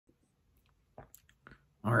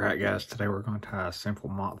Alright guys, today we're going to tie a simple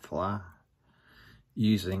mop fly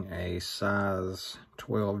using a size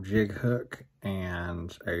 12 jig hook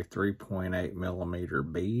and a 3.8 millimeter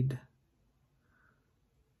bead.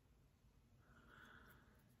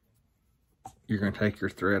 You're going to take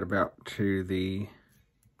your thread about to the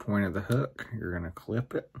point of the hook. You're going to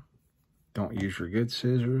clip it. Don't use your good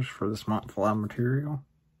scissors for this mop fly material.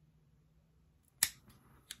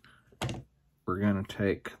 We're going to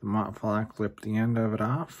take the mop fly, clip the end of it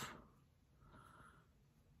off,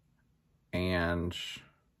 and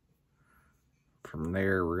from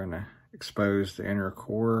there we're going to expose the inner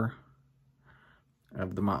core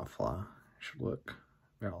of the mop fly. It should look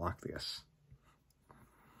about like this.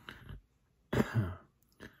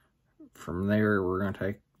 From there we're going to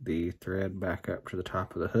take the thread back up to the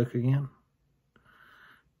top of the hook again,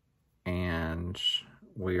 and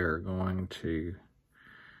we are going to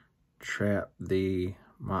trap the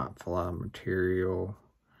mop fly material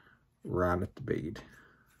right at the bead.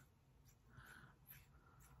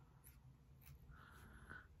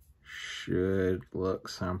 Should look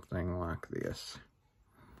something like this.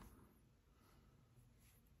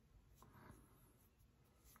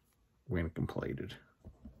 When completed.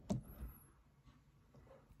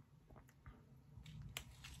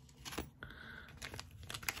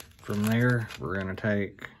 From there, we're going to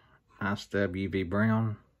take nice WV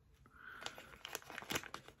brown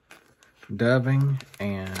dubbing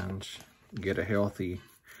and get a healthy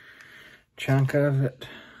chunk of it,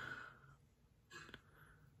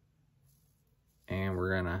 and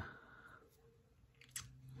we're gonna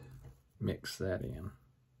mix that in.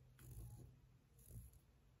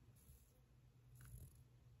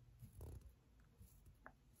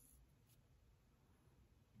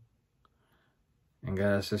 And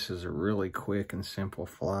guys, this is a really quick and simple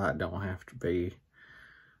fly. It don't have to be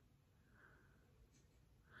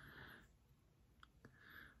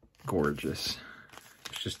gorgeous.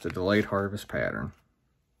 It's just a delayed harvest pattern.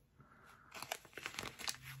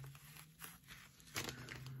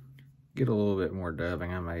 Get a little bit more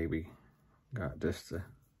dubbing. I maybe got just a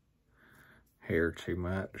hair too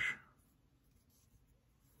much.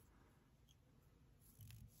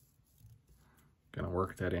 Gonna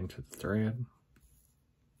work that into the thread.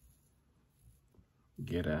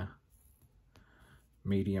 Get a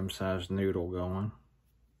medium-sized noodle going.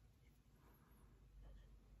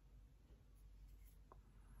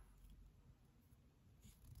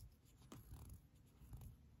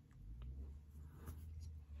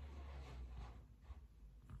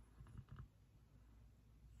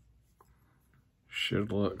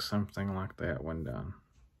 Should look something like that when done.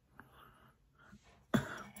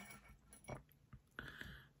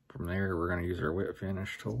 From there, we're going to use our whip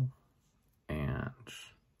finish tool and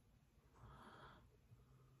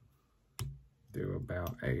do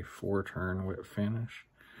about a 4-turn whip finish.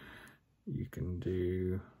 You can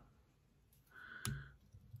do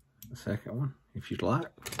the second one if you'd like.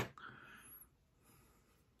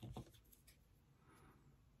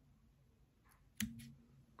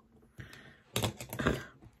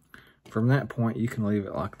 From that point, you can leave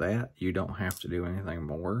it like that. You don't have to do anything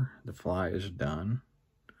more. The fly is done.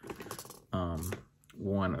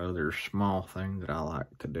 One other small thing that I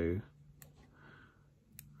like to do.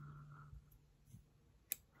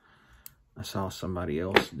 I saw somebody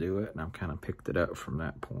else do it, and I've kind of picked it up from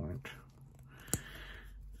that point.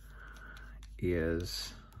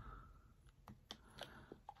 Is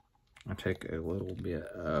I take a little bit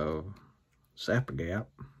of Zap-A-Gap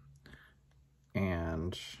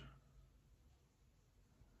and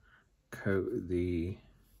coat the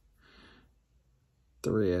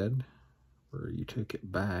thread where you took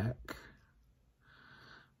it back.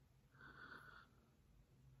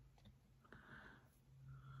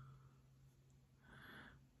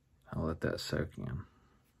 I'll let that soak in.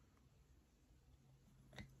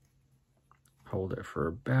 Hold it for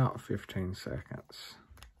about 15 seconds.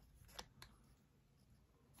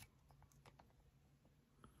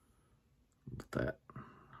 Let that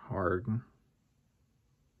harden.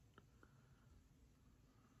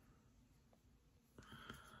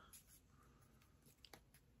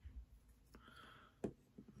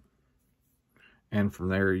 And from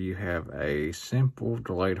there you have a simple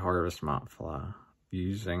delayed harvest mop fly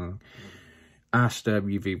using ICE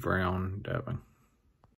WV brown dubbing.